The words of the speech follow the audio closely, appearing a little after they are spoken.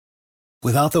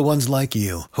Without the ones like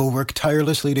you, who work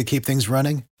tirelessly to keep things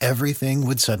running, everything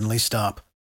would suddenly stop.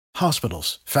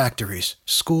 Hospitals, factories,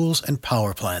 schools, and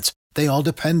power plants, they all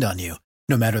depend on you.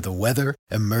 No matter the weather,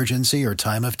 emergency, or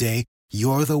time of day,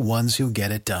 you're the ones who get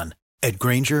it done. At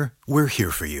Grainger, we're here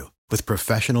for you with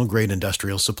professional-grade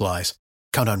industrial supplies.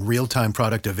 Count on real-time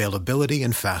product availability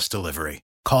and fast delivery.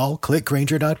 Call, click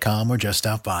Grainger.com, or just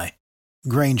stop by.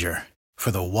 Grainger, for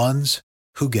the ones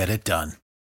who get it done.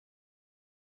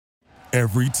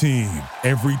 Every team,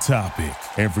 every topic,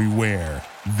 everywhere.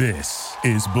 This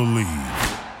is Believe.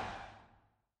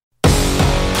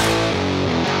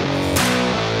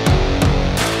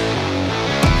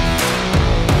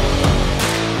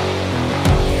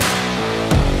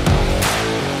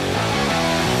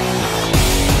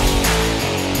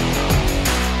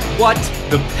 What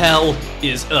the Pell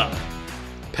is up,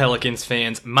 Pelicans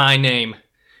fans? My name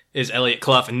is Elliot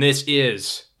Clough, and this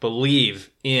is Believe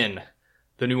in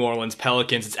the New Orleans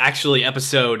Pelicans. It's actually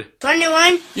episode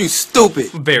 21. You stupid.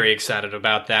 Very excited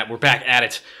about that. We're back at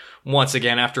it once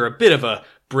again after a bit of a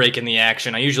break in the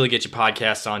action. I usually get you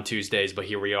podcasts on Tuesdays, but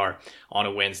here we are on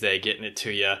a Wednesday getting it to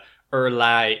you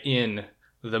early in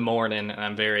the morning, and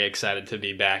I'm very excited to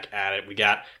be back at it. We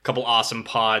got a couple awesome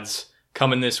pods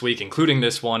coming this week, including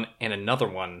this one and another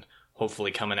one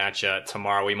hopefully coming at you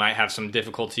tomorrow. We might have some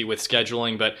difficulty with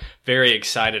scheduling, but very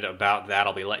excited about that.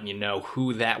 I'll be letting you know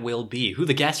who that will be, who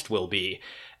the guest will be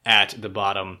at the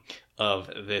bottom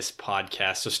of this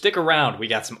podcast. So stick around. We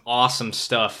got some awesome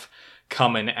stuff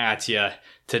coming at you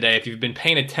today. If you've been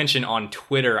paying attention on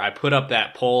Twitter, I put up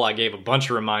that poll. I gave a bunch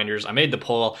of reminders. I made the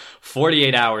poll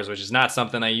 48 hours, which is not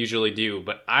something I usually do,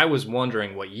 but I was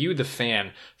wondering what you, the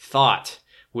fan, thought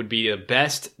would be the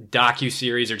best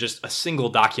docuseries or just a single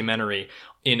documentary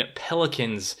in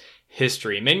Pelicans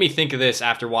history. It made me think of this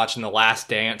after watching The Last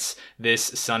Dance this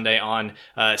Sunday on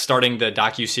starting the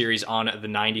docuseries on the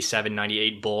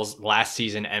 97-98 Bulls. Last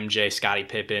season, MJ, Scottie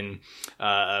Pippen,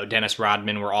 Dennis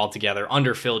Rodman were all together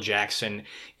under Phil Jackson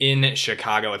in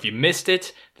Chicago. If you missed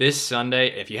it this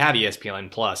Sunday, if you have ESPN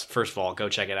Plus, first of all, go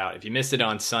check it out. If you missed it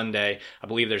on Sunday, I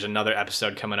believe there's another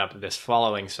episode coming up this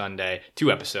following Sunday.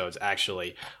 2 episodes,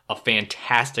 actually. A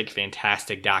fantastic,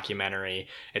 fantastic documentary.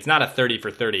 It's not a 30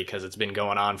 for 30 because it's been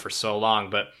going on for so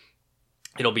long, but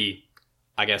it'll be,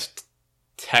 I guess,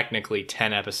 technically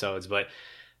 10 episodes, but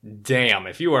damn,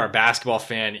 if you are a basketball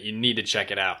fan, you need to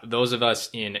check it out. Those of us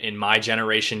in my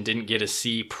generation didn't get to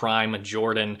see prime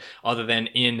Jordan other than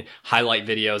in highlight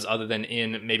videos, other than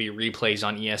in maybe replays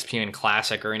on ESPN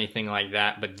Classic or anything like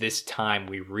that. But this time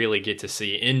we really get to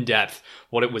see in depth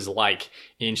what it was like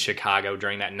in Chicago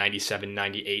during that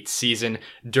 97-98 season,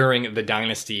 during the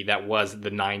dynasty that was the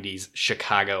 90s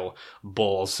Chicago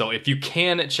Bulls. So if you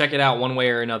can check it out one way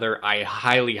or another, I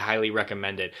highly, highly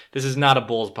recommend it. This is not a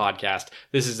Bulls podcast.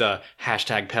 This is a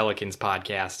hashtag Pelicans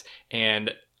podcast,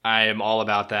 and I am all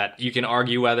about that. You can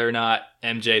argue whether or not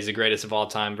MJ is the greatest of all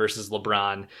time versus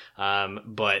LeBron,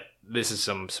 but this is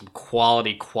some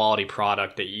quality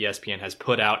product that ESPN has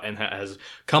put out and has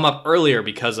come up earlier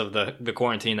because of the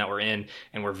quarantine that we're in,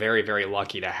 and we're very, very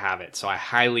lucky to have it. So I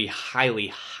highly, highly,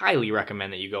 highly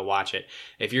recommend that you go watch it.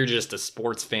 If you're just a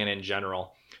sports fan in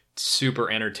general, super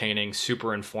entertaining,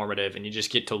 super informative, and you just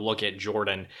get to look at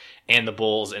Jordan and the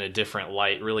Bulls in a different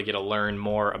light, really get to learn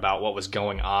more about what was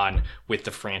going on with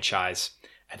the franchise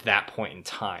at that point in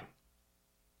time.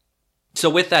 So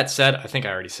with that said, I think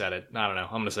I already said it. I don't know.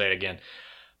 I'm going to say it again.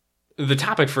 The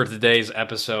topic for today's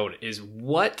episode is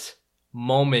what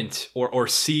moment or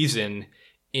season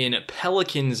in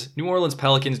Pelicans, New Orleans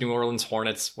Pelicans, New Orleans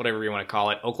Hornets, whatever you want to call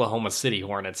it, Oklahoma City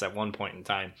Hornets at one point in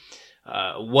time.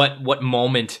 What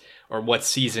moment or what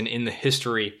season in the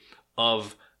history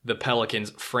of the Pelicans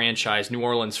franchise, New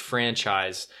Orleans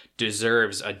franchise,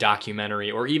 deserves a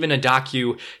documentary or even a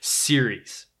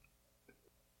docu-series?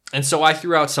 And so I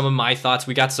threw out some of my thoughts.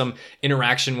 We got some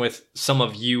interaction with some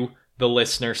of you, the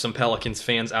listener, some Pelicans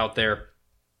fans out there.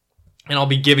 And I'll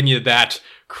be giving you that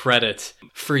credit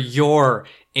for your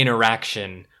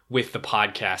interaction with the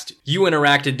podcast. You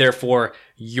interacted, therefore,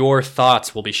 your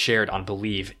thoughts will be shared on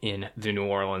Believe in the New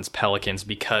Orleans Pelicans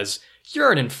because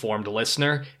you're an informed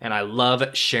listener, and I love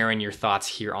sharing your thoughts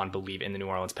here on Believe in the New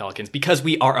Orleans Pelicans because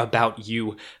we are about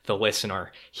you, the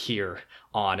listener, here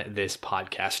on this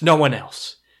podcast. No one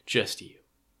else, just you.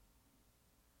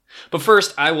 But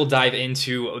first, I will dive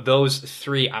into those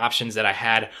 3 options that I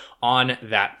had on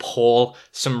that poll.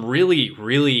 Some really,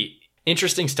 really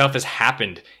interesting stuff has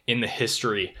happened in the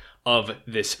history of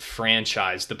this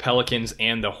franchise. The Pelicans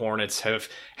and the Hornets have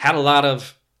had a lot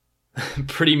of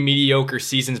pretty mediocre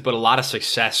seasons, but a lot of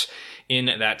success in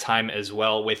that time as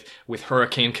well, with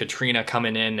Hurricane Katrina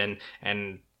coming in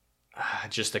and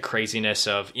just the craziness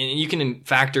of, you can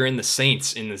factor in the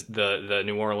Saints in the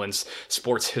New Orleans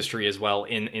sports history as well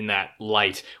in that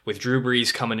light, with Drew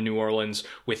Brees coming to New Orleans,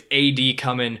 with AD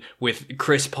coming, with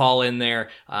Chris Paul in there.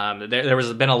 There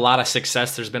has been a lot of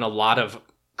success. There's been a lot of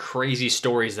crazy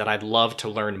stories that I'd love to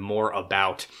learn more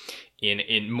about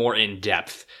in more in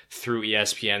depth through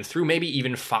ESPN, through maybe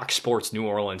even Fox Sports New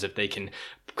Orleans, if they can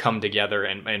come together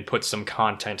and put some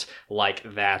content like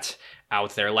that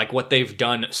out there, like what they've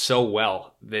done so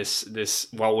well this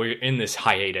while we're in this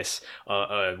hiatus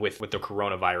with the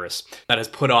coronavirus that has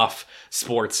put off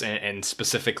sports and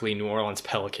specifically New Orleans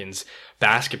Pelicans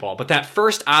basketball. But that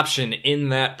first option in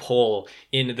that poll,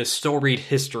 in the storied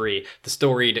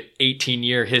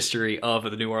 18-year history of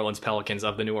the New Orleans Pelicans,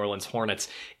 of the New Orleans Hornets,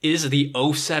 is the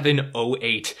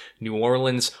 07-08 New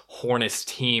Orleans Hornets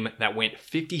team that went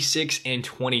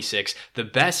 56-26, the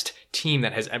best team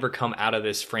that has ever come out of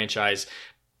this franchise,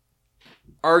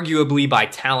 arguably by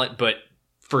talent, but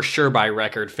for sure by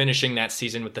record, finishing that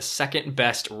season with the second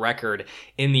best record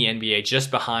in the NBA,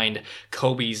 just behind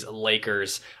Kobe's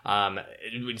Lakers.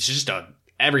 It was just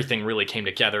everything really came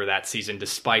together that season,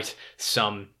 despite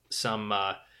some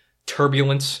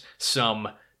turbulence, some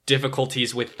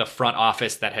difficulties with the front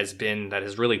office that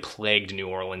has really plagued New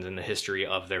Orleans in the history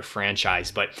of their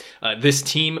franchise. But this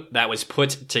team that was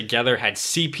put together had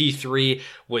CP3,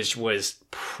 which was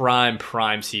prime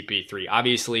CP3.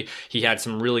 Obviously, he had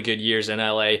some really good years in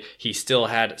LA. He still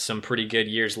had some pretty good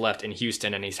years left in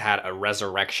Houston, and he's had a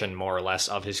resurrection, more or less,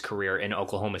 of his career in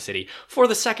Oklahoma City for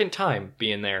the second time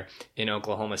being there in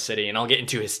Oklahoma City. And I'll get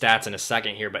into his stats in a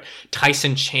second here, but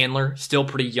Tyson Chandler, still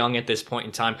pretty young at this point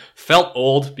in time, felt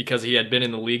old because he had been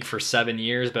in the league for 7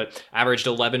 years, but averaged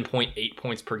 11.8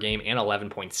 points per game and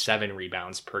 11.7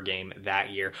 rebounds per game that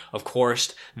year. Of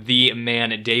course, the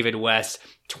man David West,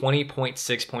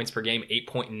 20.6 points per game,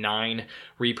 8.9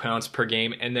 rebounds per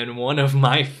game, and then one of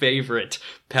my favorite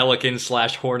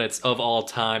Pelicans/Hornets of all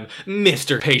time,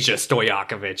 Mr. Peja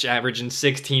Stojakovic, averaging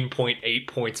 16.8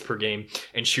 points per game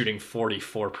and shooting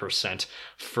 44%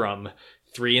 from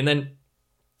three. And then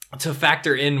to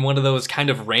factor in one of those kind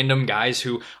of random guys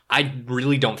who I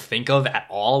really don't think of at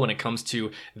all when it comes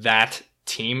to that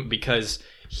team, because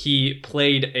he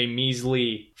played a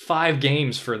measly 5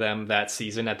 games for them that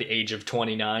season at the age of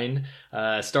 29,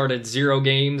 started 0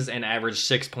 games and averaged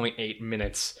 6.8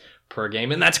 minutes per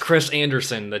game. And that's Chris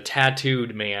Anderson, the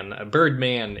tattooed man.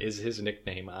 Birdman is his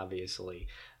nickname, obviously.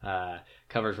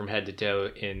 Covered from head to toe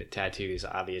in tattoos,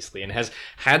 obviously, and has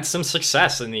had some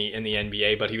success in the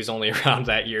NBA, but he was only around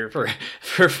that year for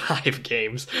 5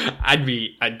 games. I'd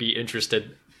be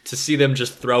interested to see them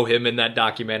just throw him in that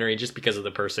documentary just because of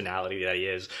the personality that he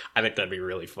is. I think that'd be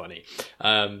really funny.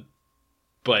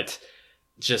 But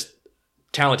just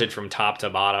talented from top to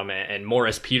bottom, and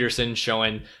Morris Peterson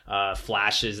showing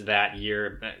flashes that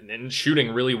year and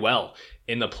shooting really well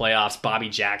in the playoffs. Bobby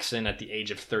Jackson at the age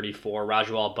of 34,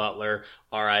 Rajwal Butler,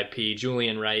 RIP,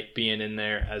 Julian Wright being in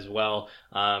there as well,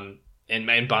 and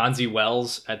Bonzi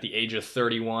Wells at the age of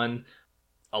 31.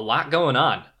 A lot going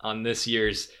on this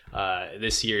year's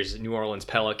New Orleans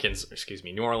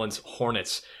New Orleans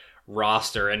Hornets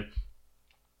roster. And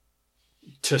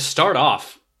to start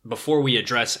off, before we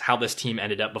address how this team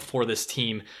ended up, before this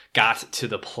team got to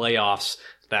the playoffs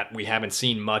that we haven't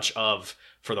seen much of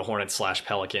for the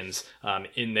Hornets/Pelicans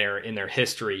in their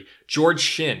history, George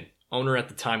Shinn, owner at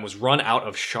the time, was run out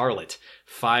of Charlotte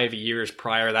 5 years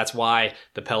prior. That's why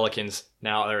the Pelicans,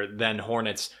 then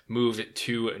Hornets, moved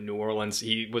to New Orleans.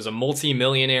 He was a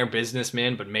multi-millionaire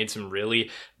businessman, but made some really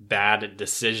bad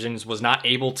decisions, was not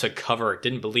able to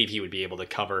didn't believe he would be able to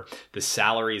cover the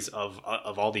salaries of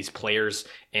all these players,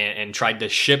 and tried to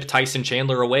ship Tyson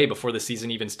Chandler away before the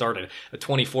season even started. A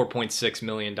 $24.6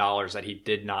 million that he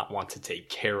did not want to take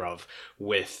care of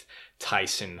with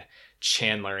Tyson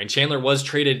Chandler. And Chandler was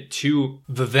traded to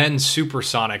the then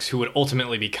Supersonics, who would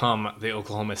ultimately become the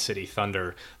Oklahoma City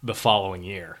Thunder the following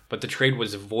year. But the trade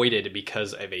was voided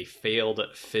because of a failed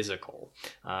physical.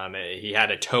 He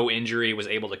had a toe injury, was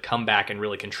able to come back and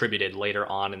really contributed later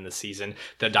on in the season.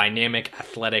 The dynamic,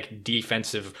 athletic,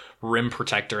 defensive rim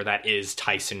protector that is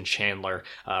Tyson Chandler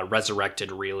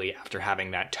resurrected really after having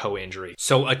that toe injury.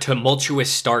 So a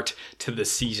tumultuous start to the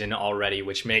season already,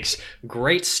 which makes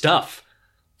great stuff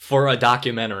for a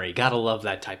documentary. Gotta love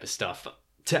that type of stuff.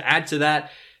 To add to that,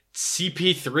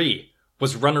 CP3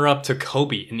 was runner-up to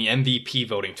Kobe in the MVP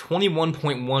voting.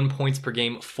 21.1 points per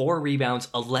game, 4 rebounds,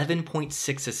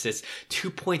 11.6 assists,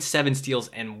 2.7 steals,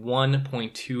 and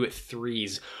 1.2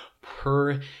 threes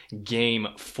per game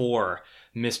for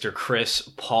Mr. Chris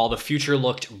Paul. The future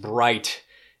looked bright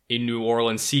in New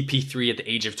Orleans. CP3 at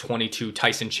the age of 22,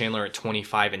 Tyson Chandler at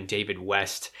 25, and David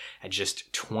West at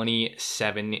just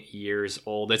 27 years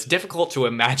old. It's difficult to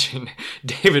imagine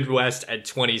David West at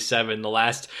 27. The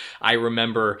last I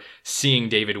remember seeing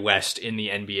David West in the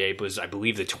NBA was, I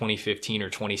believe, the 2015 or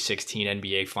 2016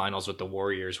 NBA Finals with the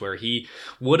Warriors, where he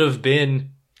would have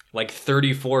been like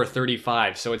 34 or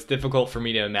 35. So it's difficult for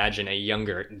me to imagine a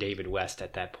younger David West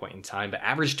at that point in time, but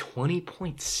averaged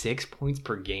 20.6 points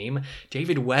per game.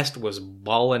 David West was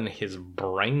balling his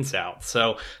brains out.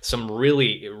 So some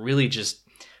really just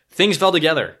things fell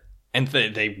together. And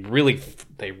they really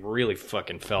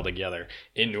fucking fell together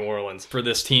in New Orleans for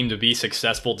this team to be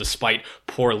successful despite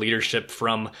poor leadership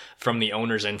from the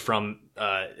owners and from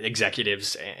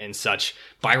executives and such.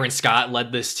 Byron Scott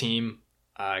led this team.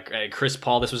 Chris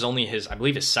Paul, this was only his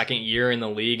second year in the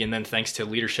league, and then thanks to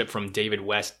leadership from David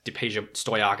West, Peja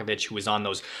Stojakovic, who was on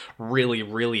those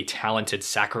really talented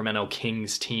Sacramento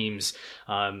Kings teams,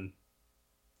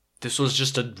 this was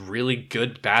just a really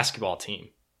good basketball team.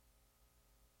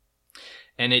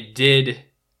 And it did,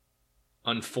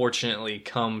 unfortunately,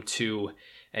 come to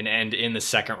an end in the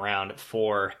second round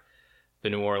for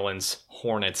the New Orleans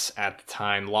Hornets at the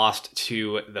time. Lost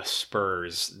to the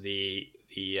Spurs, the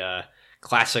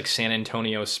classic San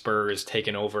Antonio Spurs,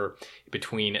 taken over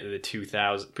between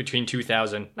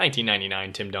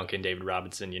 1999, Tim Duncan, David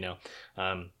Robinson,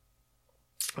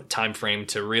 time frame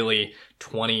to really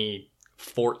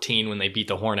 2014 when they beat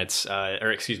the Hornets,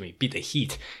 beat the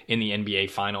Heat in the NBA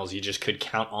Finals. You just could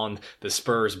count on the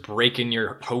Spurs breaking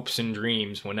your hopes and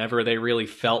dreams whenever they really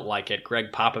felt like it.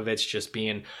 Greg Popovich just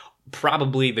being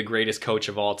probably the greatest coach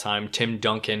of all time. Tim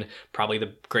Duncan, probably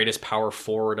the greatest power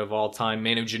forward of all time.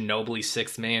 Manu Ginobili,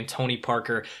 sixth man. Tony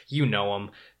Parker, you know him.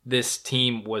 This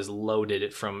team was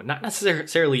loaded from, not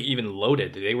necessarily even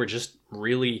loaded. They were just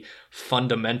really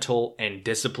fundamental and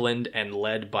disciplined and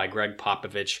led by Greg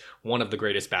Popovich, one of the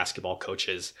greatest basketball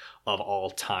coaches of all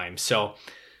time. So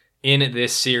in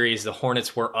this series, the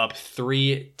Hornets were up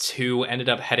 3-2, ended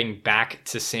up heading back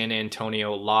to San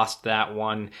Antonio, lost that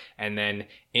one, and then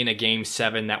in a Game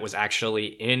 7 that was actually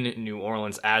in New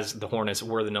Orleans, as the Hornets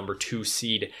were the number 2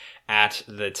 seed at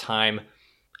the time.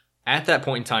 At that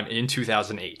point in time, in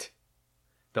 2008,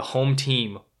 the home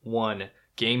team won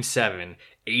Game 7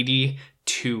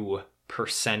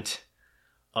 82%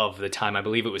 of the time. I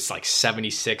believe it was like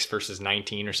 76 versus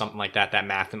 19 or something like that. That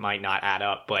math might not add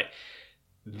up, but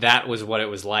that was what it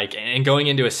was like. And going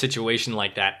into a situation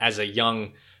like that as a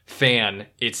young fan,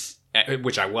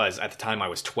 which I was at the time, I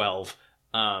was 12.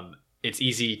 It's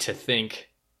easy to think,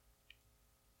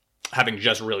 having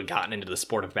just really gotten into the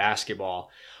sport of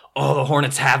basketball, oh, the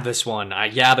Hornets have this one.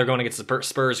 They're going against the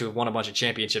Spurs, who have won a bunch of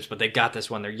championships, but they've got this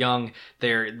one. They're young.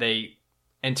 They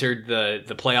entered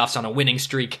the playoffs on a winning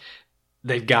streak.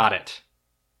 They've got it.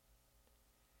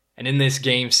 And in this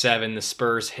Game 7, the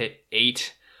Spurs hit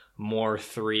 8 more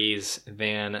threes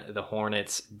than the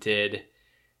Hornets did.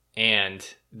 And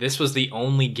this was the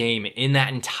only game in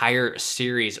that entire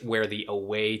series where the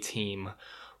away team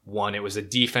won. It was a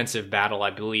defensive battle.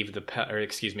 I believe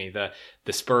the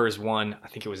Spurs won. I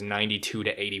think it was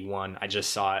 92-81. I just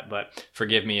saw it, but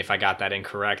forgive me if I got that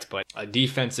incorrect. But a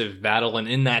defensive battle, and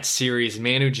in that series,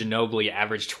 Manu Ginobili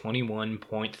averaged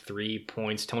 21.3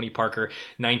 points. Tony Parker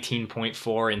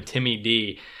 19.4, and Timmy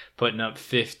D putting up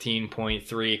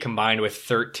 15.3, combined with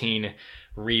 13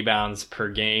 rebounds per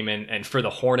game. And for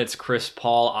the Hornets, Chris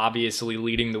Paul obviously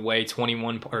leading the way,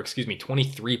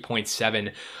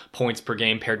 23.7 points per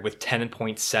game, paired with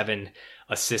 10.7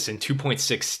 assists and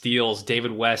 2.6 steals.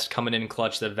 David West coming in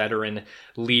clutch, the veteran,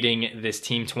 leading this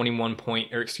team,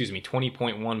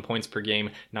 20.1 points per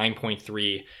game,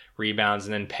 9.3 rebounds,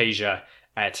 and then Peja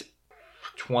at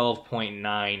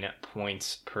 12.9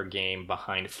 points per game,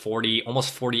 behind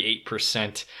almost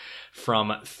 48%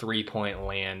 from three-point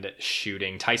land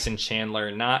shooting. Tyson Chandler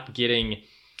not getting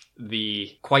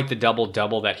quite the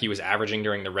double-double that he was averaging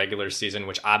during the regular season,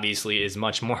 which obviously is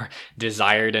much more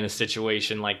desired in a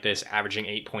situation like this, averaging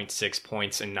 8.6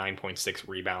 points and 9.6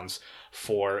 rebounds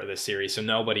for the series. So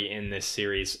nobody in this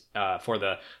series for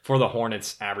the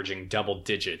Hornets averaging double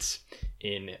digits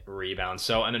in rebounds.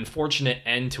 So an unfortunate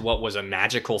end to what was a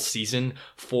magical season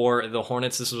for the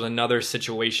Hornets. This was another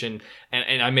situation,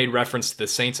 and I made reference to the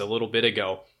Saints a little bit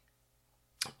ago,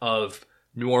 of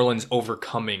New Orleans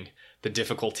overcoming the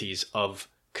difficulties of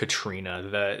Katrina,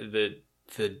 the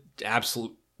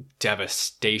absolute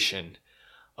devastation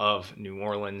of New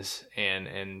Orleans,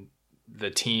 and the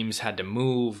teams had to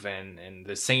move, and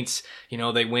the Saints,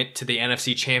 they went to the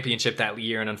NFC Championship that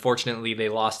year, and unfortunately they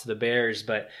lost to the Bears.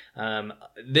 But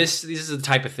these are the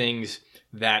type of things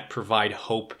that provide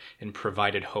hope and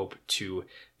provided hope to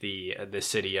the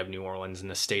city of New Orleans and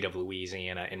the state of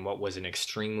Louisiana in what was an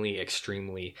extremely,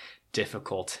 extremely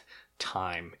difficult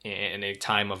time, in a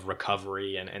time of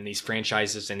recovery. And these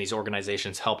franchises and these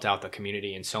organizations helped out the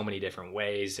community in so many different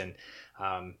ways. And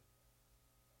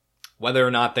whether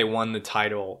or not they won the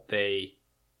title, they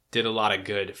did a lot of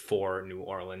good for New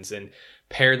Orleans. And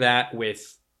pair that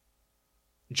with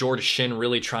George Shinn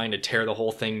really trying to tear the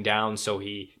whole thing down so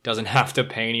he doesn't have to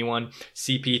pay anyone.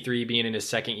 CP3 being in his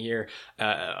second year,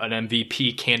 an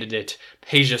MVP candidate,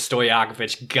 Peja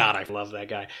Stojakovic, God, I love that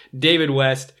guy. David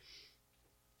West,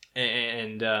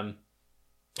 and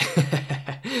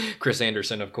Chris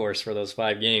Anderson, of course, for those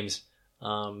 5 games.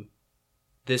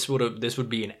 This would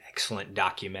be an excellent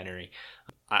documentary.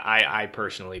 I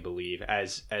personally believe,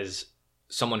 as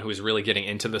someone who was really getting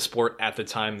into the sport at the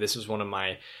time, this was one of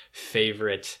my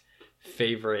favorite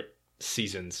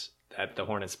seasons that the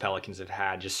Hornets Pelicans have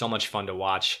had. Just so much fun to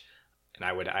watch, and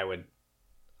I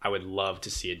would love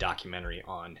to see a documentary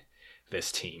on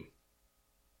this team.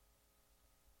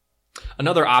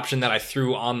 Another option that I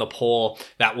threw on the poll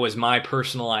that was my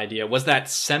personal idea was that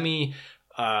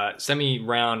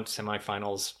semi-round, second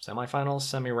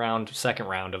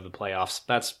round of the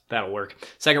playoffs. That'll work.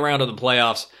 Second round of the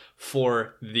playoffs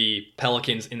for the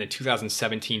Pelicans in the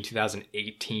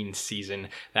 2017-2018 season.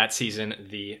 That season,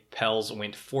 the Pels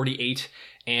went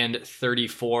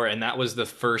 48-34, and that was the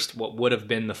first, what would have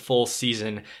been the full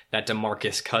season that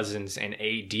DeMarcus Cousins and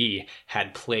AD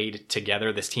had played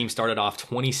together. This team started off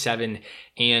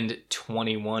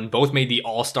 27-21. Both made the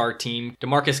All-Star team.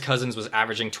 DeMarcus Cousins was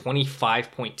averaging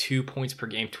 25.2 points per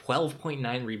game,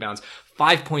 12.9 rebounds,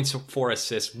 5.4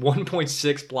 assists,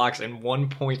 1.6 blocks, and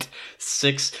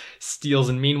 1.6 steals.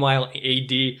 And meanwhile,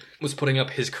 AD was putting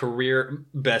up his career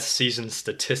best season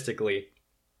statistically,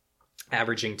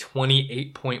 averaging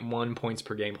 28.1 points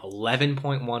per game,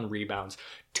 11.1 rebounds,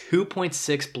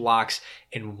 2.6 blocks,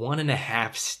 and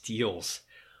 1.5 steals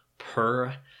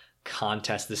per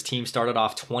contest. This team started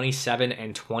off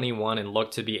 27-21 and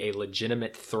looked to be a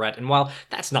legitimate threat. And while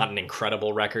that's not an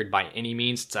incredible record by any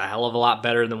means, it's a hell of a lot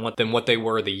better than what they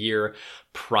were the year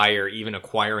prior, even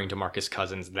acquiring DeMarcus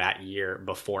Cousins that year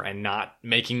before and not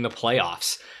making the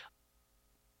playoffs.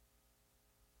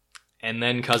 And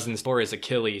then Cousins tore his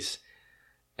Achilles,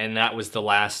 and that was the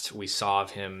last we saw of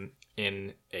him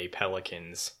in a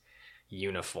Pelicans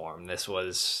uniform. This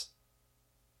was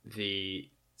the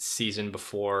season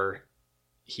before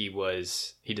he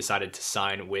decided to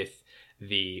sign with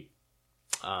the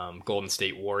Golden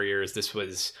State Warriors. This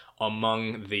was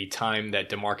among the time that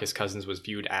DeMarcus Cousins was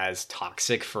viewed as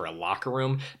toxic for a locker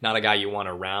room, not a guy you want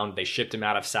around. They shipped him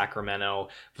out of Sacramento.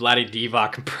 Vlade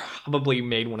Divac probably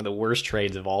made one of the worst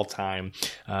trades of all time.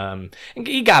 And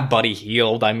he got Buddy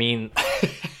Hield. I mean,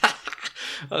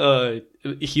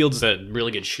 Hield's a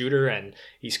really good shooter and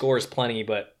he scores plenty,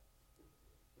 but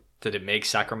did it make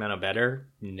Sacramento better?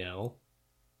 No.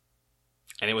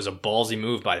 And it was a ballsy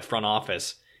move by the front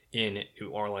office in New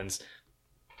Orleans.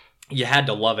 You had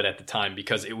to love it at the time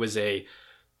because it was a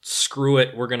screw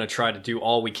it, we're going to try to do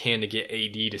all we can to get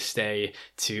AD to stay,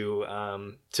 to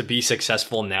be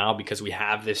successful now because we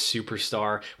have this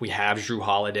superstar. We have Jrue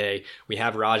Holiday. We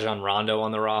have Rajon Rondo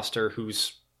on the roster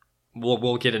who's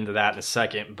we'll get into that in a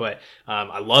second, but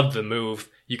I love the move.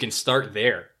 You can start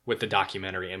there with the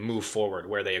documentary and move forward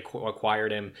where they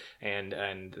acquired him and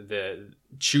the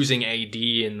choosing AD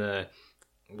in the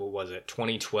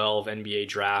 2012 NBA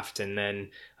draft, and then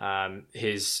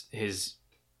his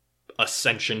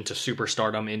ascension to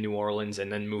superstardom in New Orleans, and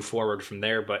then move forward from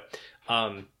there. But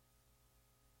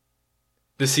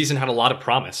this season had a lot of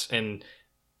promise, and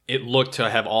it looked to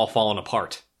have all fallen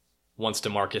apart once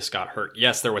DeMarcus got hurt.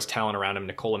 Yes, there was talent around him,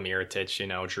 Nikola Mirotic,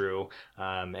 Jrue,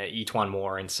 Etuan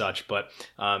Moore and such, but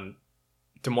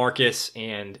DeMarcus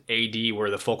and AD were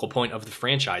the focal point of the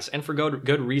franchise, and for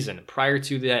good reason. Prior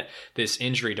to this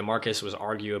injury, DeMarcus was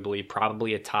arguably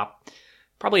probably a top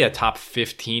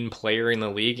 15 player in the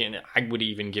league, and I would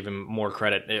even give him more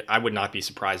credit. I would not be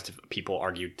surprised if people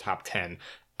argued top 10.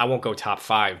 I won't go top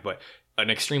 5, but an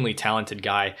extremely talented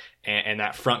guy, and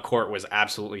that front court was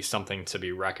absolutely something to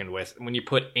be reckoned with. When you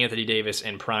put Anthony Davis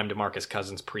and prime DeMarcus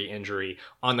Cousins pre-injury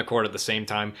on the court at the same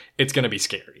time, it's going to be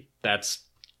scary. That's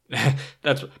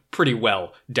pretty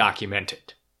well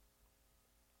documented.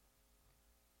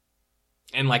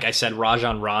 And like I said,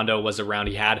 Rajon Rondo was around.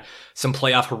 He had some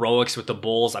playoff heroics with the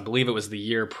Bulls. I believe it was the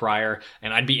year prior.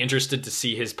 And I'd be interested to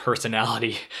see his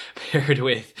personality paired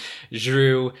with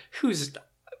Jrue, who's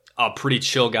a pretty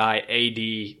chill guy. AD,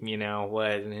 we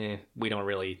don't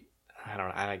really,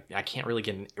 I can't really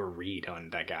get a read on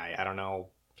that guy. I don't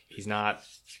know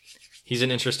He's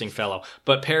an interesting fellow.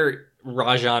 But pair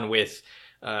Rajon with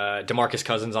DeMarcus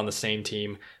Cousins on the same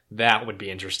team, that would be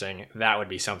interesting. That would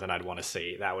be something I'd want to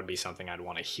see. That would be something I'd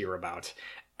want to hear about.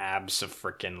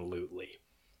 Abso-freaking-lutely.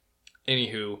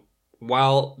 Anywho,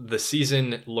 while the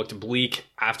season looked bleak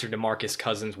after DeMarcus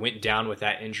Cousins went down with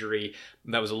that injury,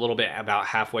 that was a little bit about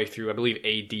halfway through. I believe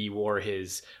AD wore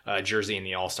his jersey in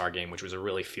the All-Star game, which was a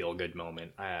really feel-good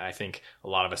moment. I think a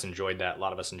lot of us enjoyed that. A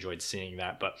lot of us enjoyed seeing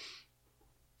that. But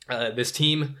this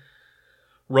team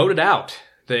rode it out.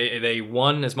 They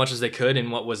won as much as they could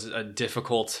in what was a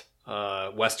difficult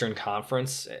Western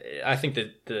Conference. I think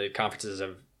that the conferences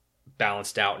have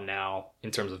balanced out now in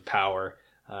terms of power.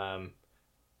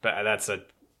 But that's a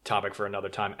topic for another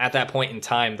time. At that point in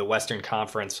time, the Western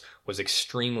Conference was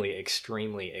extremely,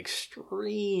 extremely,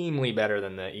 extremely better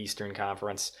than the Eastern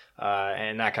Conference.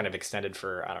 And that kind of extended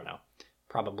for, I don't know,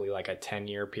 probably like a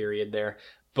 10-year period there.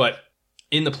 But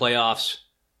in the playoffs,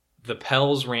 the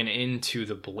Pels ran into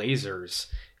the Blazers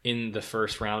in the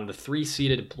first round. The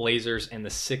 3-seeded Blazers and the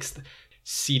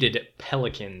 6th-seeded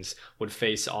Pelicans would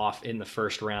face off in the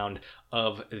first round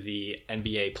of the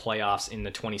NBA playoffs in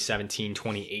the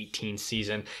 2017-2018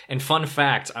 season. And fun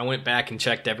fact, I went back and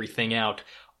checked everything out.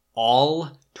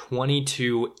 All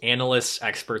 22 analysts,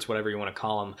 experts, whatever you want to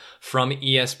call them, from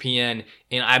ESPN,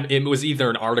 and it was either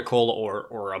an article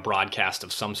or a broadcast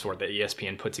of some sort that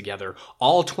ESPN put together.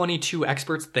 All 22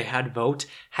 experts they had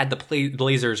the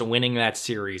Blazers winning that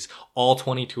series. All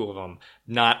 22 of them.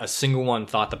 Not a single one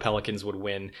thought the Pelicans would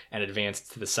win and advance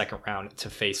to the second round to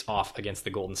face off against the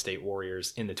Golden State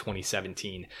Warriors in the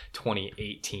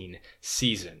 2017-2018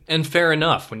 season. And fair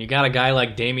enough, when you got a guy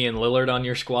like Damian Lillard on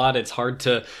your squad, it's hard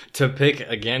to pick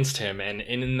against him. And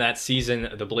in that season,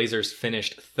 the Blazers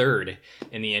finished third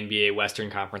in the NBA Western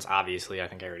Conference. Obviously, I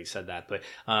think I already said that, but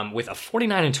with a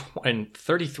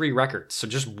 49-33 record, so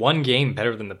just one game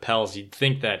better than the Pels. You'd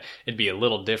think that it'd be a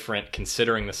little different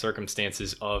considering the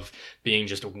circumstances of being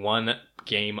just one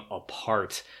game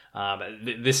apart.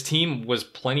 This team was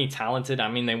plenty talented.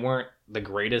 I mean, they weren't the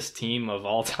greatest team of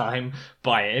all time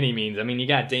by any means. I mean, you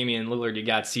got Damian Lillard, you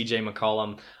got CJ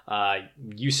McCollum,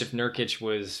 Yusuf Nurkic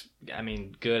was,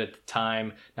 good at the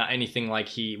time. Not anything like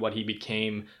what he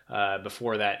became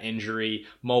before that injury.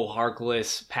 Mo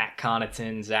Harkless, Pat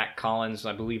Connaughton, Zach Collins,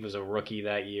 I believe was a rookie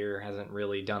that year. Hasn't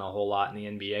really done a whole lot in the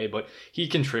NBA, but he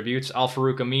contributes.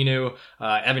 Al-Farouq Aminu,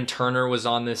 Evan Turner was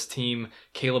on this team.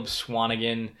 Caleb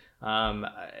Swanigan,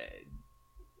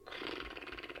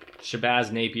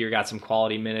 Shabazz Napier got some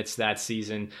quality minutes that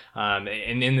season.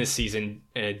 And in this season,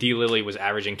 D. Lilly was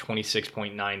averaging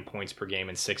 26.9 points per game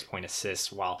and 6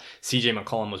 assists, while CJ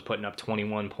McCollum was putting up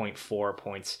 21.4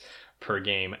 points per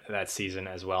game that season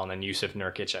as well. And then Yusuf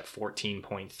Nurkic at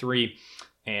 14.3.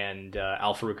 And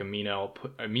Al-Farouq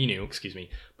Aminu,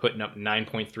 putting up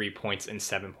 9.3 points and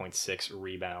 7.6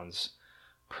 rebounds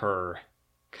per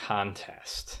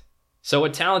contest. So a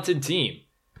talented team.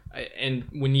 And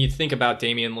when you think about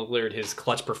Damian Lillard, his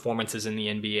clutch performances in the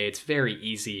NBA, it's very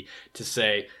easy to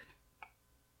say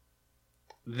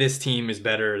this team is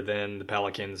better than the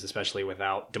Pelicans, especially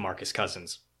without DeMarcus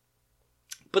Cousins.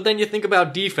 But then you think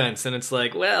about defense, and it's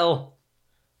like, well,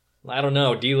 I don't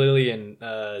know. D. Lilly and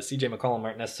CJ McCollum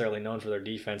aren't necessarily known for their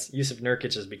defense. Yusuf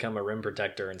Nurkic has become a rim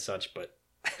protector and such, but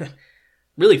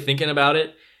really thinking about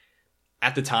it,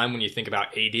 at the time when you think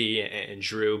about AD and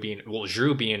Drew being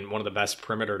one of the best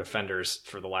perimeter defenders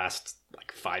for the last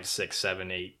 5, 6,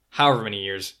 7, 8, however many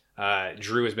years,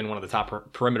 Drew has been one of the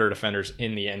top perimeter defenders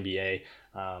in the NBA.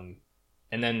 And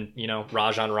then,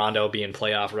 Rajon Rondo being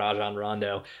playoff Rajon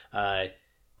Rondo.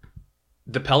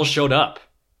 The Pels showed up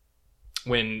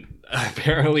when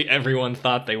apparently everyone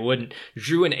thought they wouldn't.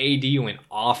 Drew and AD went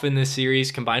off in this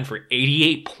series, combined for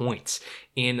 88 points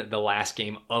in the last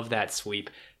game of that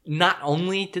sweep. Not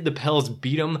only did the Pels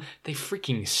beat them, they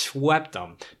freaking swept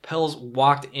them. Pels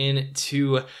walked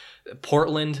into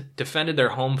Portland, defended their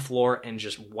home floor, and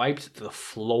just wiped the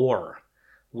floor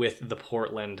with the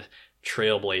Portland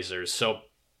Trailblazers. So,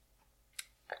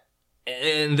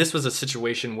 and this was a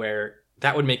situation where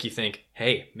that would make you think,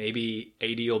 hey, maybe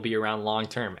AD will be around long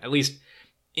term. At least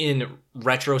in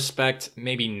retrospect,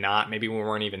 maybe not. Maybe we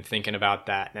weren't even thinking about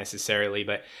that necessarily.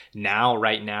 But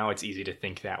right now, it's easy to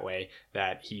think that way,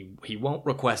 that he won't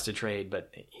request a trade, but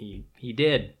he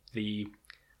did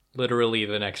literally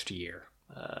the next year.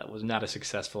 Was not as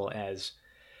successful as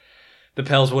the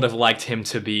Pels would have liked him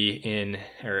to be in,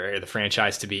 or the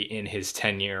franchise to be in his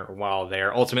tenure while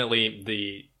there. Ultimately,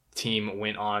 the team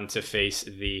went on to face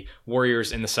the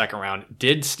Warriors in the second round,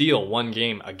 did steal one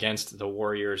game against the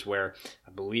Warriors where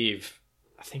I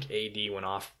think AD went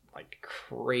off like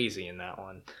crazy in that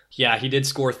one. Yeah, he did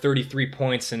score 33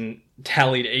 points and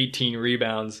tallied 18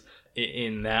 rebounds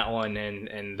in that one,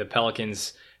 and the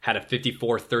Pelicans had a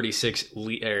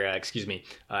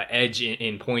 54-36 edge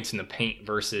in points in the paint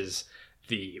versus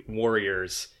the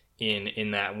Warriors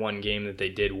in that one game that they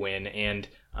did win. And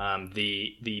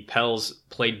the Pels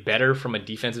played better from a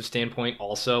defensive standpoint,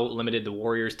 also limited the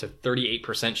Warriors to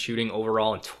 38% shooting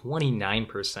overall and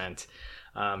 29%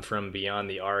 from beyond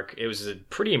the arc. It was a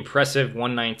pretty impressive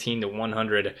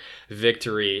 119-100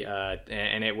 victory,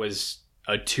 and it was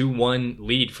a 2-1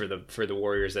 lead for the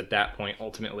Warriors at that point.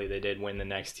 Ultimately, they did win the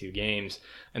next two games.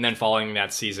 And then following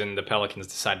that season, the Pelicans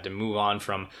decided to move on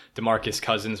from DeMarcus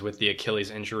Cousins with the Achilles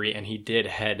injury, and he did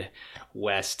head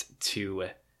west to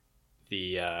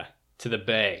the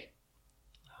Bay.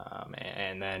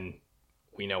 And then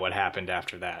we know what happened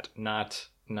after that. Not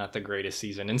the greatest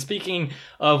season. And speaking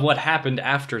of what happened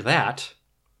after that,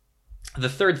 the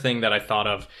third thing that I thought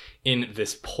of in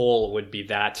this poll would be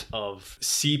that of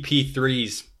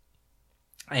CP3's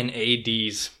and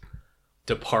AD's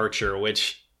departure,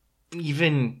 which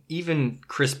even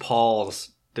Chris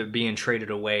Paul's being traded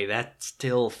away, that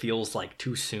still feels like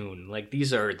too soon. Like,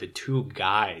 these are the two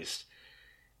guys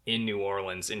in New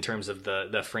Orleans in terms of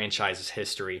the franchise's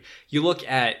history. You look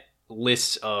at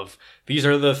lists of these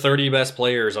are the 30 best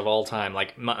players of all time.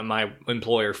 Like my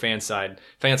employer,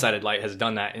 Fansided Light, has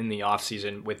done that in the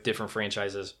offseason with different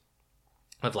franchises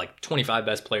of like 25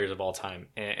 best players of all time.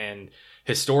 And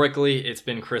historically, it's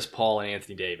been Chris Paul and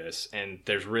Anthony Davis, and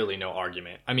there's really no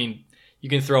argument. I mean, you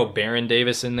can throw Baron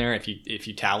Davis in there if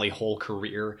you tally whole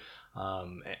career,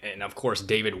 and of course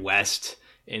David West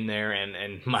in there,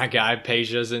 and my guy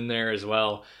Peja's in there as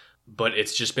well. But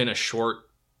it's just been a short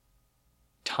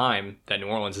time that New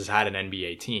Orleans has had an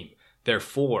NBA team.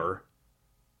 Therefore,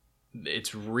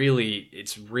 it's really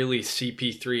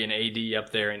CP3 and AD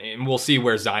up there, and we'll see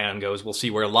where Zion goes. We'll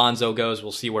see where Lonzo goes.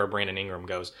 We'll see where Brandon Ingram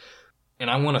goes. And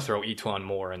I want to throw Etuan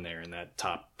Moore in there in that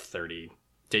top 30.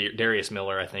 Darius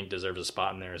Miller, I think, deserves a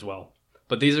spot in there as well.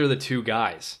 But these are the two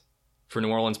guys for New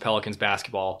Orleans Pelicans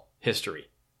basketball history.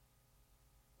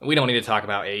 We don't need to talk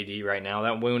about AD right now.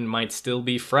 That wound might still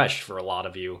be fresh for a lot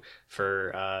of you,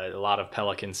 for a lot of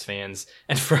Pelicans fans.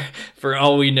 And for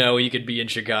all we know, he could be in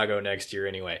Chicago next year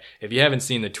anyway. If you haven't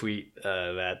seen the tweet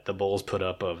that the Bulls put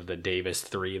up of the Davis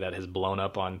 3 that has blown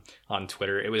up on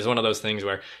Twitter, it was one of those things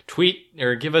where tweet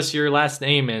or give us your last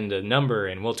name and a number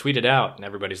and we'll tweet it out. And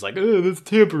everybody's like, oh, that's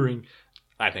tampering.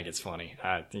 I think it's funny.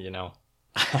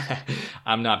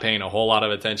 I'm not paying a whole lot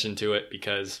of attention to it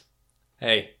because,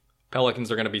 hey,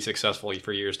 Pelicans are going to be successful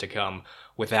for years to come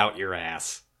without your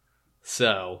ass.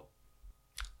 So,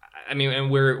 I mean,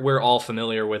 and we're all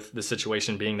familiar with the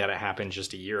situation being that it happened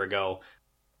just a year ago.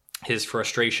 His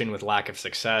frustration with lack of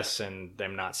success and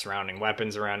them not surrounding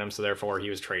weapons around him, so therefore he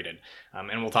was traded.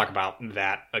 And we'll talk about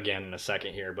that again in a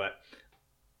second here. But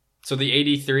so the AD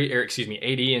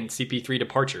and CP3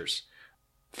 departures.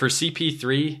 For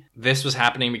CP3, this was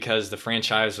happening because the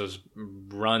franchise was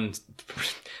run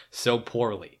so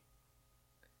poorly.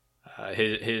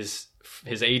 His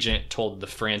agent told the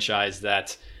franchise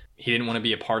that he didn't want to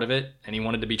be a part of it and he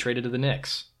wanted to be traded to the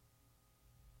Knicks.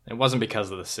 It wasn't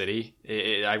because of the city.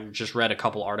 I just read a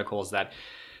couple articles that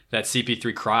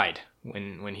CP3 cried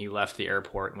when he left the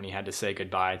airport, when he had to say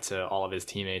goodbye to all of his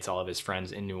teammates, all of his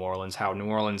friends in New Orleans, how New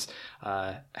Orleans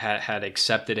had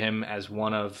accepted him as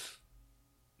one of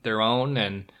their own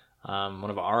and one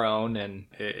of our own, and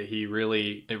it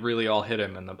really all hit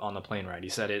him on the plane ride. He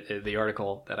said the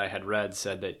article that I had read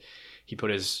said that he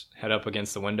put his head up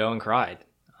against the window and cried.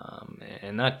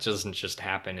 And that doesn't just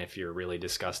happen if you're really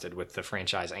disgusted with the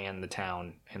franchise and the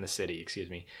town and the city,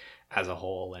 as a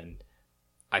whole. And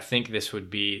I think this would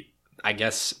be, I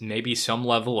guess, maybe some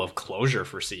level of closure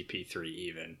for CP3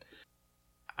 even.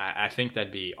 I think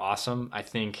that'd be awesome. I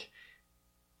think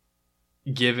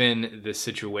given the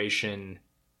situation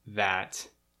that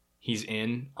he's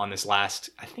in on this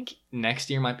last, I think next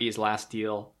year might be his last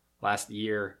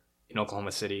year in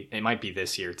Oklahoma City. It might be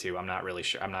this year too. I'm not really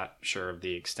sure. I'm not sure of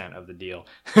the extent of the deal.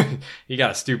 He got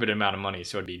a stupid amount of money,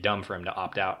 so it'd be dumb for him to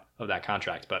opt out of that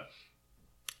contract. But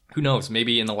who knows?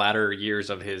 Maybe in the latter years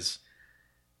of his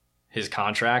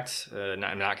contract,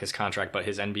 not his contract, but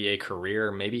his NBA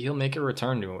career, maybe he'll make a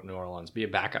return to New Orleans, be a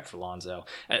backup for Lonzo.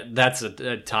 That's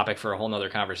a topic for a whole nother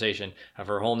conversation,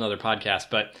 for a whole nother podcast.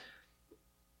 But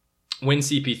when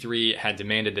CP3 had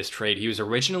demanded this trade, he was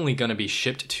originally going to be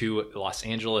shipped to Los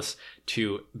Angeles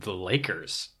to the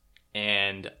Lakers.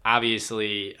 And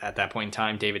obviously, at that point in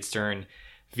time, David Stern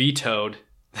vetoed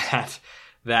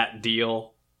that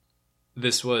deal.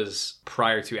 This was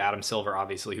prior to Adam Silver,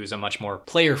 obviously, who's a much more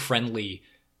player-friendly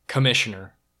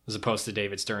commissioner, as opposed to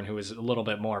David Stern, who was a little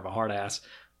bit more of a hard ass.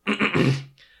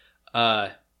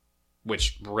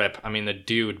 Which rip. I mean, the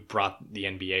dude brought the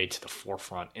NBA to the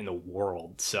forefront in the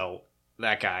world. So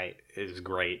that guy is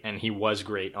great. And he was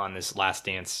great on this Last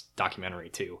Dance documentary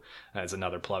too. That's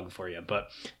another plug for you. But,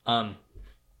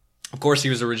 of course, he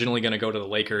was originally going to go to the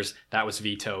Lakers. That was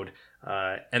vetoed.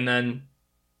 And then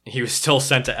he was still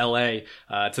sent to LA,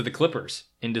 to the Clippers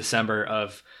in December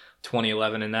of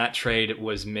 2011. And that trade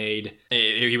was made.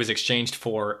 He was exchanged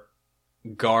for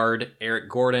guard Eric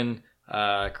Gordon,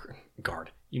 for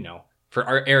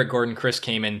Eric Gordon, Chris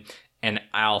Kaman, and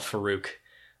Al Farouk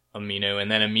Aminu, and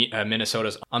then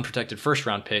Minnesota's unprotected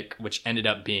first-round pick, which ended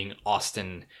up being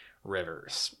Austin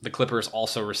Rivers. The Clippers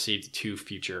also received 2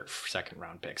 future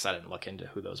second-round picks. I didn't look into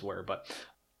who those were, but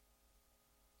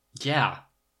yeah.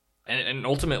 And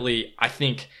ultimately, I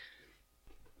think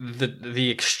the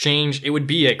exchange, it would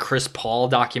be a Chris Paul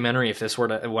documentary if this were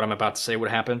to, what I'm about to say would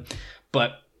happen,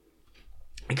 but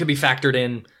it could be factored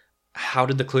in. How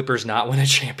did the Clippers not win a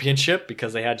championship?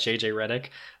 Because they had JJ Redick.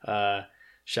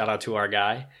 Shout out to our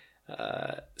guy.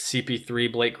 CP3,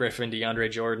 Blake Griffin,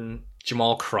 DeAndre Jordan,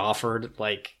 Jamal Crawford.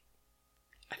 Like,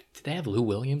 did they have Lou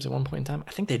Williams at one point in time?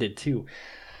 I think they did too.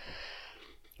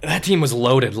 That team was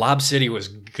loaded. Lob City was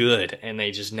good, and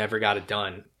they just never got it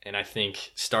done. And I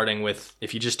think starting with,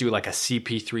 if you just do like a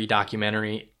CP3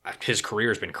 documentary, his career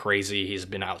has been crazy. He's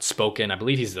been outspoken. I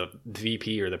believe he's the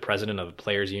VP or the president of the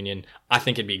Players Union. I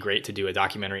think it'd be great to do a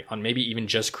documentary on maybe even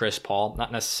just Chris Paul,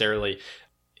 not necessarily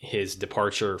his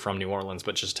departure from New Orleans,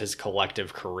 but just his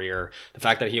collective career. The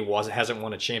fact that he hasn't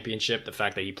won a championship, the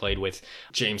fact that he played with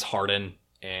James Harden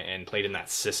and played in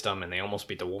that system, and they almost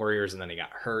beat the Warriors, and then he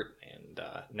got hurt, and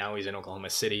now he's in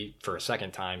Oklahoma City for a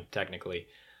second time, technically.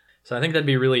 So I think that'd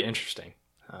be really interesting.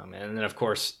 And then, of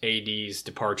course, AD's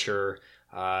departure,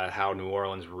 how New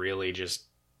Orleans really just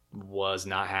was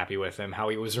not happy with him, how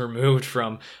he was removed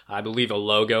from, I believe, a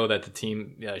logo that the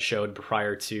team showed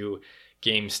prior to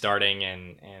game starting,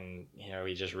 and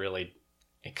he just really,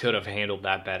 it could have handled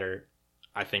that better.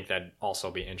 I think that'd also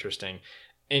be interesting.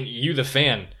 And you, the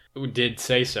fan, did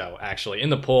say so, actually. In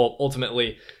the poll,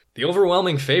 ultimately, the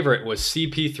overwhelming favorite was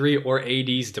CP3 or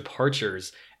AD's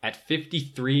departures at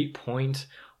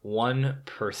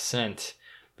 53.1%.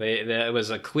 That was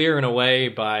a clear and away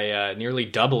by nearly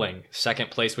doubling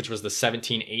second place, which was the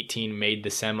 17-18 made the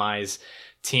semis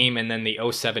team, and then the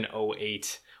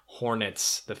 07-08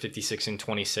 Hornets, the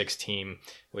 56-26 team,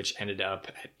 which ended up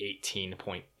at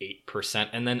 18.8%.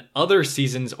 And then other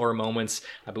seasons or moments,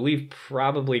 I believe,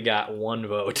 probably got 1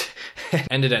 vote,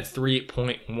 ended at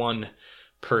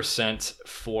 3.1%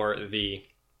 for the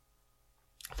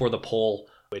poll,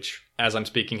 which, as I'm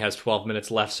speaking, has 12 minutes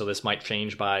left, so this might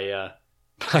change by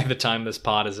the time this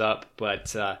pod is up.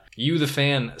 But you, the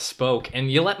fan, spoke, and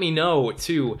you let me know,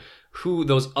 too, who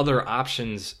those other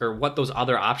options, or what those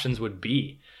other options would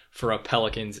be for a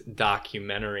Pelicans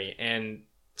documentary. And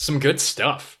some good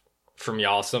stuff from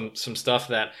y'all, some stuff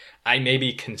that I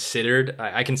maybe considered.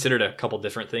 I considered a couple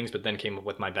different things, but then came up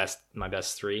with my best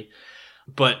 3.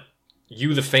 But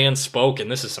you, the fan, spoke,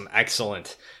 and this is some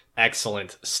excellent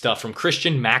stuff from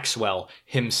Christian Maxwell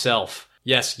himself.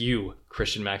 Yes, you,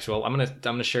 Christian Maxwell. I'm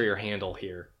gonna share your handle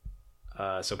here,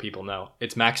 so people know.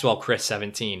 It's Maxwell Chris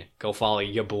 17. Go follow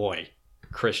your boy,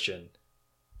 Christian.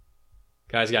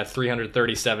 Guy's got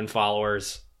 337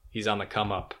 followers. He's on the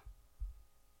come up.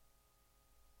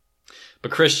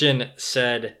 But Christian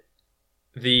said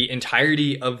the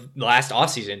entirety of last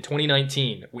offseason,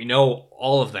 2019, we know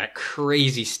all of that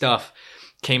crazy stuff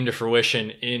came to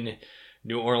fruition in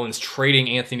New Orleans, trading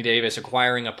Anthony Davis,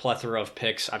 acquiring a plethora of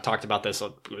picks. I've talked about this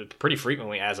pretty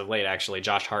frequently as of late, actually.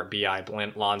 Josh Hart, B.I.,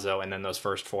 Lonzo, and then those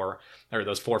 4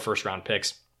 first-round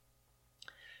picks.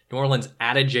 New Orleans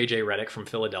added J.J. Redick from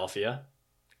Philadelphia,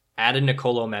 added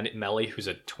Nicolo Melli, who's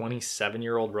a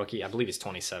 27-year-old rookie. I believe he's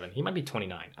 27. He might be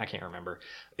 29. I can't remember.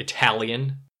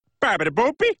 Italian.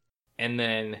 And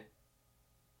then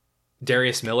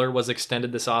Darius Miller was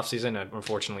extended this offseason.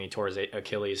 Unfortunately, he tore his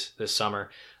Achilles this summer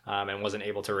and wasn't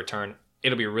able to return.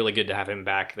 It'll be really good to have him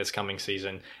back this coming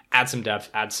season. Add some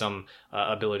depth, add some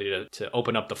ability to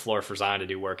open up the floor for Zion to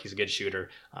do work. He's a good shooter.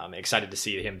 Excited to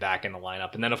see him back in the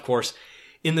lineup. And then, of course,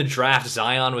 in the draft,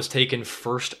 Zion was taken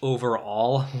first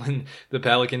overall when the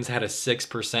Pelicans had a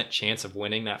 6% chance of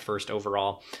winning that first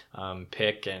overall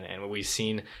pick. And we've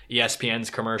seen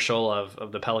ESPN's commercial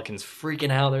of the Pelicans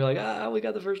freaking out. They're like, we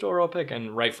got the first overall pick,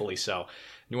 and rightfully so.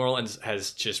 New Orleans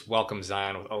has just welcomed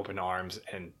Zion with open arms,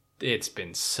 and it's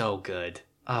been so good.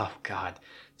 Oh, God.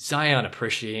 Zion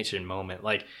appreciation moment.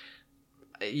 Like,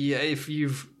 yeah, if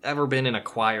you've ever been in a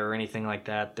choir or anything like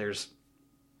that, there's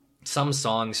some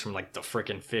songs from like the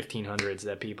frickin' 1500s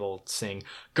that people sing,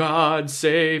 God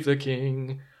save the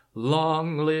king,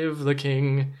 long live the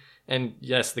king. And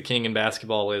yes, the king in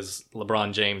basketball is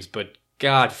LeBron James, but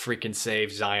God freaking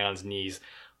save Zion's knees.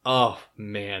 Oh,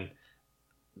 man.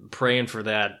 Praying for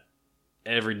that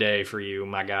every day for you,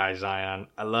 my guy Zion.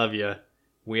 I love you.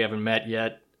 We haven't met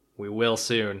yet. We will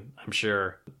soon, I'm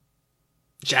sure.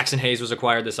 Jackson Hayes was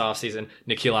acquired this offseason.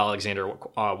 Nickeil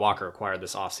Alexander-Walker acquired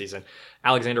this offseason.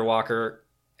 Alexander Walker,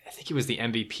 I think he was the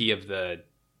MVP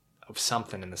of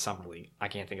something in the Summer League. I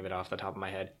can't think of it off the top of my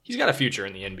head. He's got a future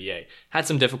in the NBA. Had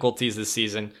some difficulties this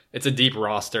season. It's a deep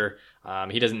roster.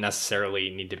 He doesn't necessarily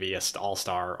need to be an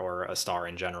all-star or a star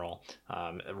in general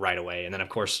right away. And then, of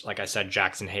course, like I said,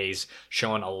 Jackson Hayes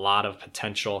showing a lot of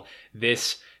potential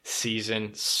this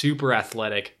season. Super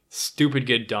athletic, stupid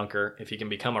good dunker. If he can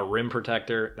become a rim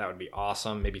protector, that would be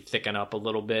awesome. Maybe thicken up a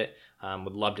little bit.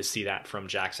 Would love to see that from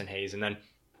Jackson Hayes. And then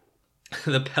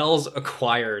the Pels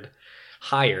hired,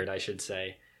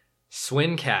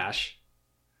 Swin Cash,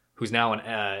 who's now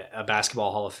a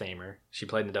basketball Hall of Famer. She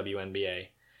played in the WNBA.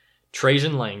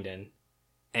 Trajan Langdon,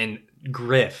 and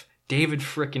David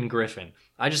frickin' Griffin.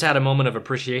 I just had a moment of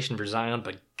appreciation for Zion,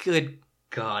 but good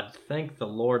God, thank the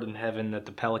Lord in heaven that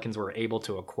the Pelicans were able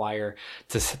to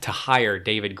hire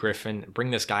David Griffin,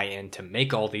 bring this guy in to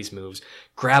make all these moves,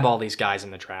 grab all these guys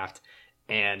in the draft,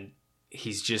 and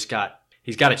he's got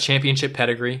a championship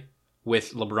pedigree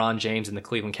with LeBron James and the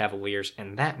Cleveland Cavaliers,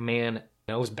 and that man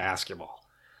knows basketball.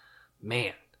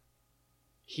 Man,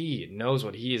 he knows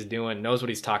what he is doing, knows what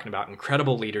he's talking about.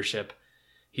 Incredible leadership.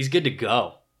 He's good to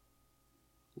go.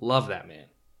 Love that man.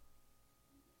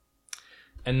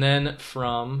 And then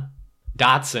from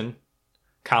Dotson,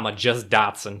 just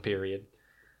Dotson, period.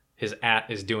 His @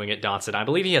 is Doing It Dotson. I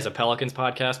believe he has a Pelicans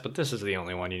podcast, but this is the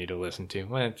only one you need to listen to.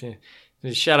 Well,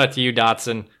 shout out to you,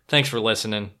 Dotson. Thanks for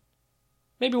listening.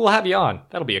 Maybe we'll have you on.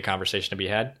 That'll be a conversation to be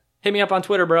had. Hit me up on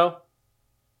Twitter, bro.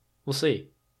 We'll see.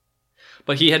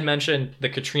 But he had mentioned the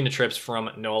Katrina trips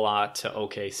from NOLA to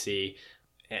OKC,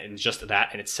 and just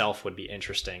that in itself would be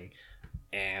interesting.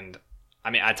 And I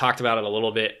mean, I talked about it a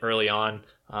little bit early on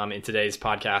in today's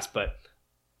podcast, but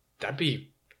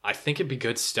I think it'd be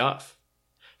good stuff.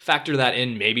 Factor that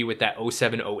in maybe with that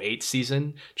 07-08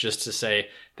 season, just to say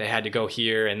they had to go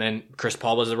here, and then Chris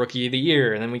Paul was the Rookie of the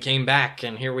Year, and then we came back,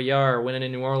 and here we are winning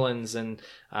in New Orleans, and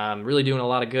really doing a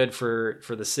lot of good for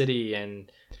the city.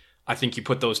 And I think you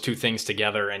put those two things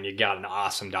together, and you got an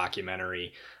awesome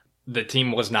documentary. The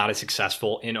team was not as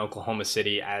successful in Oklahoma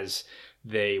City as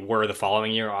they were the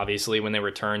following year, obviously, when they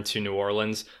returned to New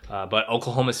Orleans. But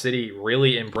Oklahoma City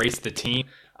really embraced the team.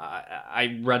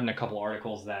 I read in a couple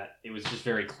articles that it was just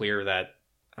very clear that,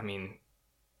 I mean,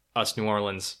 us New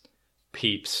Orleans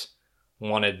peeps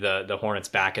wanted the Hornets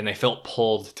back, and they felt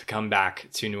pulled to come back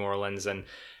to New Orleans and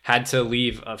had to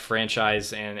leave a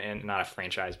franchise and not a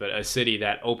franchise, but a city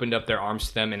that opened up their arms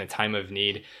to them in a time of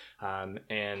need.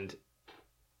 And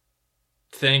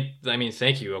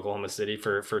thank you, Oklahoma City,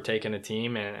 for taking the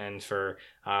team and for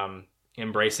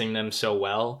embracing them so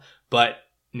well. But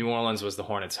New Orleans was the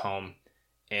Hornets' home.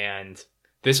 And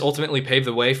this ultimately paved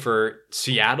the way for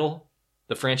Seattle,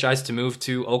 the franchise, to move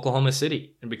to Oklahoma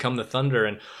City and become the Thunder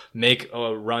and make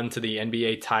a run to the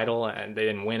NBA title. And they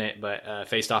didn't win it, but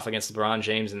faced off against LeBron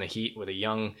James and the Heat with a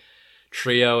young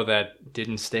trio that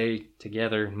didn't stay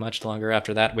together much longer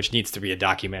after that, which needs to be a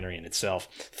documentary in itself.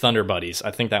 Thunder Buddies.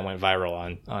 I think that went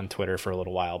viral on Twitter for a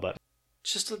little while, but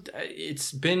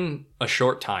it's been a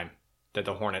short time that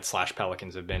the Hornets /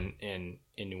 Pelicans have been in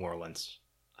New Orleans.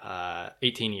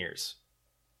 18 years.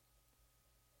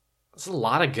 It's a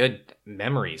lot of good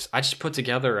memories. I just put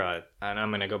together and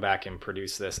I'm going to go back and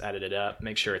produce this, edit it up,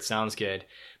 make sure it sounds good.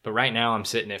 But right now I'm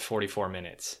sitting at 44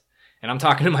 minutes and I'm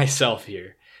talking to myself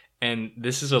here. And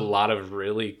this is a lot of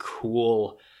really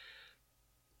cool,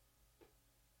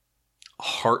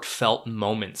 heartfelt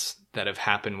moments that have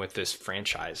happened with this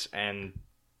franchise. And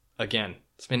again,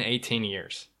 it's been 18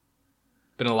 years.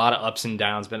 Been a lot of ups and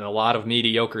downs, been a lot of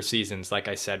mediocre seasons, like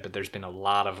I said, but there's been a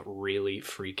lot of really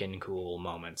freaking cool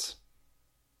moments.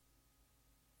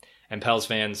 And Pels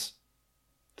fans,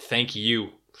 thank you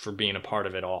for being a part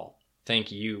of it all.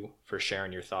 Thank you for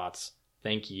sharing your thoughts.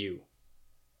 Thank you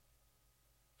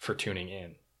for tuning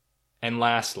in. And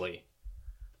lastly,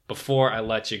 before I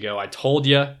let you go, I told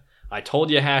you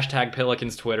hashtag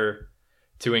Pelicans Twitter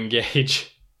to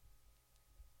engage.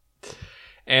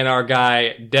 And our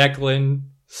guy Declan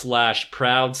 /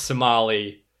 Proud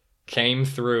Somali came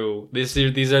through. These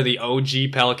are the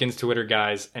OG Pelicans Twitter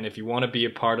guys, and if you want to be a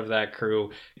part of that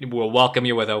crew, we'll welcome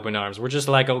you with open arms. We're just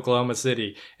like Oklahoma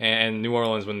City and New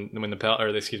Orleans when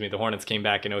the Hornets came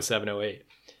back in 07-08.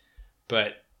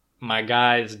 But my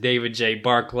guys, David J.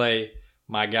 Barclay,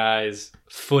 my guys,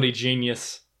 Footy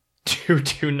Genius,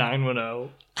 22910.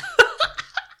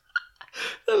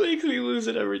 That makes me lose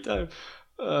it every time.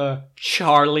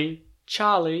 Charlie,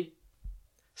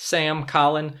 Sam,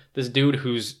 Colin, this dude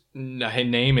whose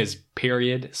name is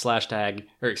slash tag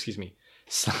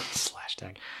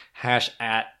hash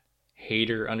at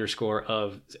hater underscore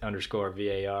of underscore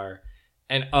VAR.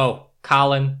 And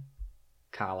Colin,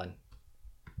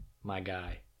 my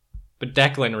guy. But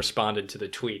Declan responded to the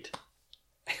tweet.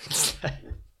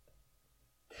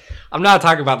 I'm not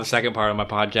talking about the second part of my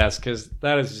podcast because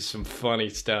that is just some funny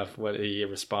stuff. What he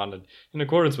responded in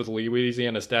accordance with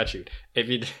Louisiana statute.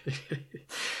 If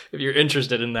you're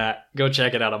interested in that, go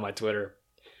check it out on my Twitter.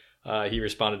 He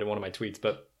responded to one of my tweets,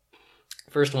 but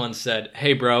first one said,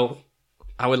 "Hey bro,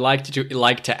 I would like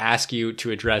to ask you to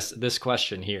address this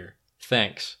question here.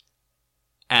 Thanks.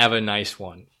 Have a nice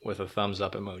one," with a thumbs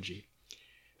up emoji.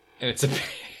 And it's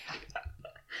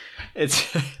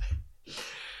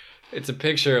a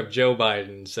picture of Joe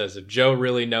Biden. It says, "If Joe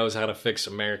really knows how to fix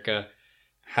America,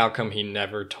 how come he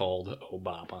never told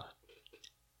Obama?"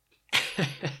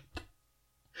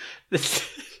 This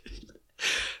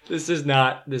is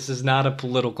not a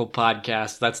political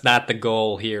podcast. That's not the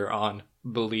goal here on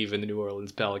Believe in the New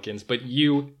Orleans Pelicans. But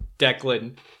you,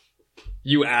 Declan,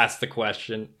 you asked the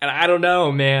question. And I don't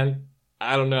know, man.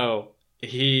 I don't know.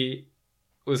 He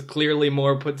was clearly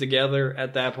more put together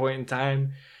at that point in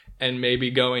time. And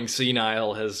maybe going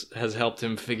senile has helped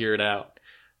him figure it out.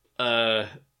 That's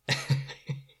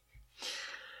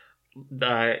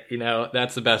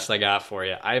the best I got for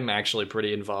you. I'm actually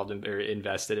pretty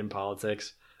invested in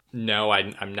politics. No,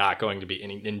 I'm not going to be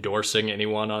endorsing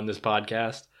anyone on this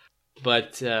podcast,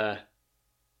 but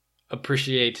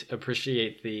appreciate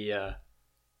the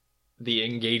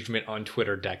engagement on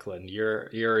Twitter, Declan.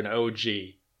 You're an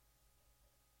OG.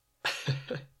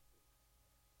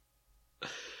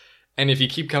 And if you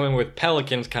keep coming with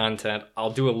Pelicans content,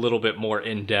 I'll do a little bit more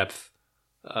in-depth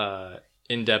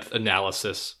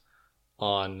analysis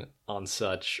on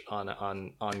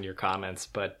your comments.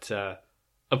 But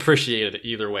appreciate it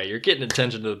either way. You're getting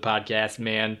attention to the podcast,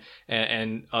 man,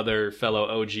 and other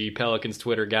fellow OG Pelicans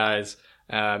Twitter guys,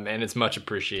 and it's much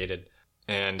appreciated.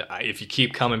 And if you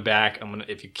keep coming back,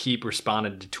 if you keep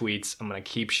responding to tweets, I'm gonna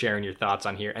keep sharing your thoughts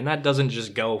on here. And that doesn't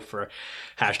just go for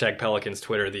hashtag Pelicans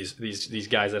Twitter, these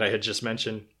guys that I had just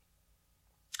mentioned,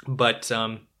 but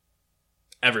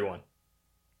everyone.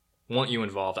 Want you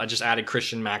involved. I just added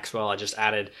Christian Maxwell. I just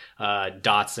added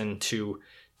Dotson to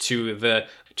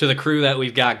the crew that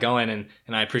we've got going, and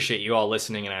I appreciate you all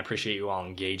listening, and I appreciate you all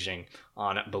engaging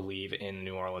on Believe in the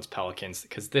New Orleans Pelicans,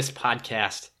 because this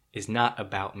podcast is not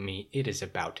about me. It is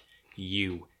about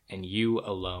you and you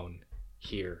alone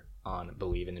here on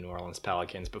Believe in the New Orleans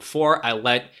Pelicans. Before I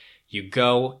let you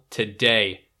go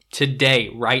today,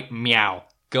 right meow,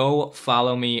 go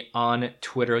follow me on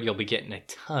Twitter. You'll be getting a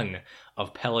ton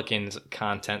of Pelicans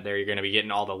content there. You're going to be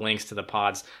getting all the links to the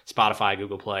pods, Spotify,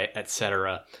 Google Play,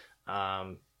 etc.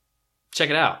 Check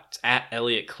it out. It's at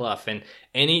Elliot Clough. And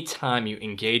anytime you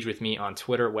engage with me on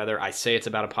Twitter, whether I say it's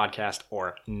about a podcast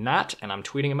or not, and I'm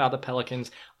tweeting about the Pelicans,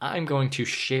 I'm going to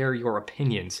share your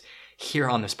opinions here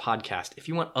on this podcast. If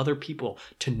you want other people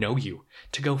to know you,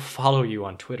 to go follow you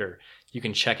on Twitter, you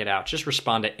can check it out. Just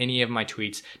respond to any of my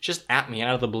tweets. Just at me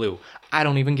out of the blue. I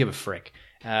don't even give a frick.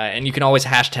 And you can always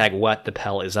hashtag what the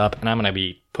Pel is up, and I'm going to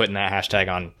be putting that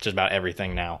hashtag on just about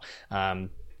everything now.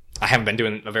 I haven't been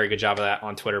doing a very good job of that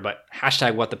on Twitter, but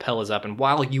hashtag what the Pel is up. And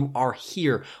while you are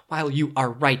here, while you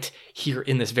are right here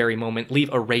in this very moment,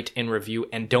 leave a rate and review,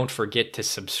 and don't forget to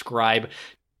subscribe.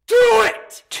 Do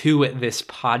it to this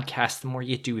podcast. The more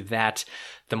you do that,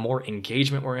 the more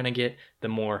engagement we're going to get, the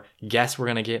more guests we're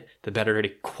going to get, the better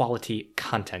quality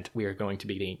content we are going to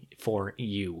be getting for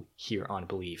you here on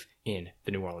Believe in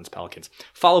the New Orleans Pelicans.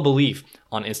 Follow Believe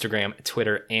on Instagram,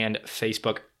 Twitter, and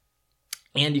Facebook.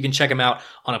 And you can check them out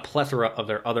on a plethora of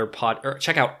their other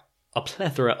check out a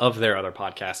plethora of their other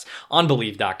podcasts on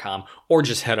Believe.com, or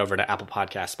just head over to Apple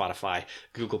Podcasts, Spotify,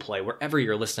 Google Play, wherever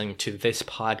you're listening to this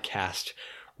podcast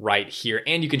right here.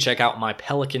 And you can check out my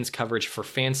Pelicans coverage for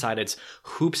Fansided's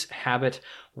Hoops Habit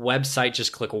website.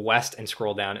 Just click west and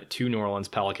scroll down to New Orleans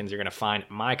Pelicans. You're going to find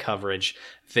my coverage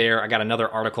there. I got another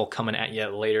article coming at you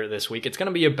later this week. It's going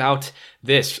to be about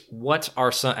this. What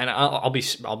are some, and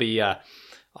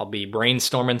I'll be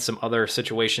brainstorming some other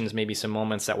situations, maybe some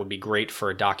moments that would be great for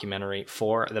a documentary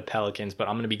for the Pelicans, but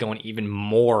I'm going to be going even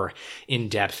more in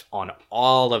depth on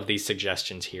all of these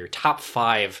suggestions here. Top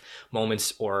 5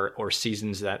 moments or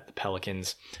seasons that the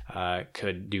Pelicans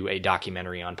could do a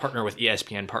documentary on. Partner with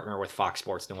ESPN, partner with Fox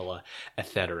Sports, NOLA,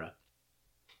 etc.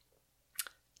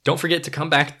 Don't forget to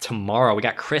come back tomorrow. We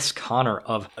got Chris Connor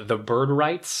of The Bird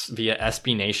Rights via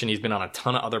SB Nation. He's been on a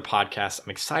ton of other podcasts.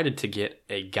 I'm excited to get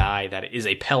a guy that is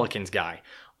a Pelicans guy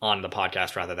on the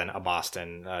podcast rather than a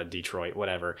Boston, Detroit,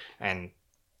 whatever. And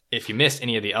if you missed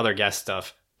any of the other guest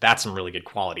stuff, that's some really good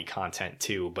quality content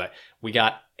too. But we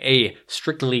got a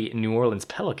strictly New Orleans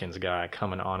Pelicans guy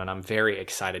coming on, and I'm very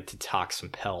excited to talk some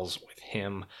Pels with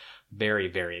him. Very,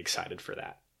 very excited for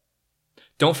that.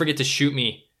 Don't forget to shoot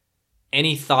me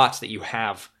any thoughts that you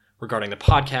have regarding the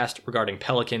podcast, regarding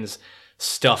Pelicans,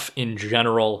 stuff in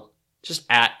general, just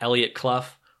at Elliot Clough.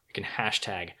 You can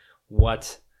hashtag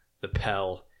what the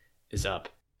Pel is up.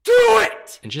 Do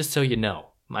it! And just so you know,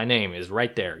 my name is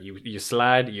right there. You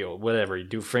slide, you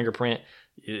do fingerprint,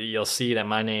 you'll see that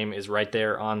my name is right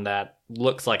there on that.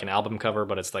 Looks like an album cover,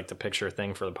 but it's like the picture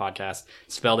thing for the podcast.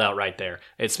 It's spelled out right there.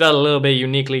 It's spelled a little bit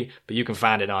uniquely, but you can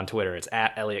find it on Twitter. It's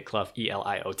at Elliot Clough,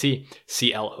 ELIOT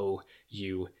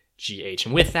CLOUGH.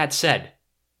 And with that said,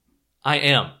 I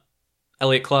am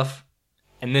Elliot Clough,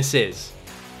 and this is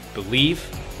Believe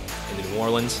in the New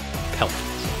Orleans Pelicans.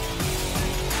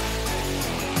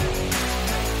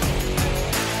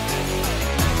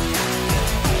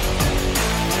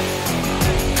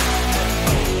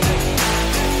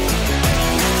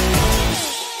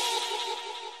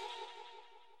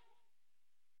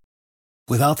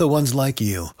 Without the ones like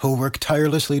you, who work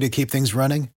tirelessly to keep things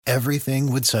running,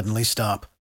 everything would suddenly stop.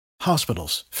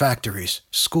 Hospitals, factories,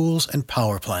 schools, and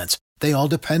power plants, they all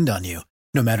depend on you.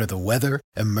 No matter the weather,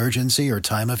 emergency, or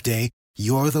time of day,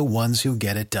 you're the ones who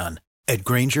get it done. At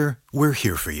Grainger, we're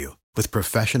here for you with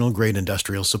professional-grade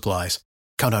industrial supplies.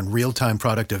 Count on real-time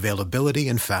product availability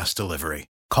and fast delivery.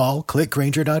 Call, click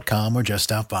Grainger.com, or just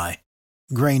stop by.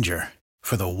 Grainger,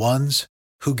 for the ones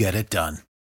who get it done.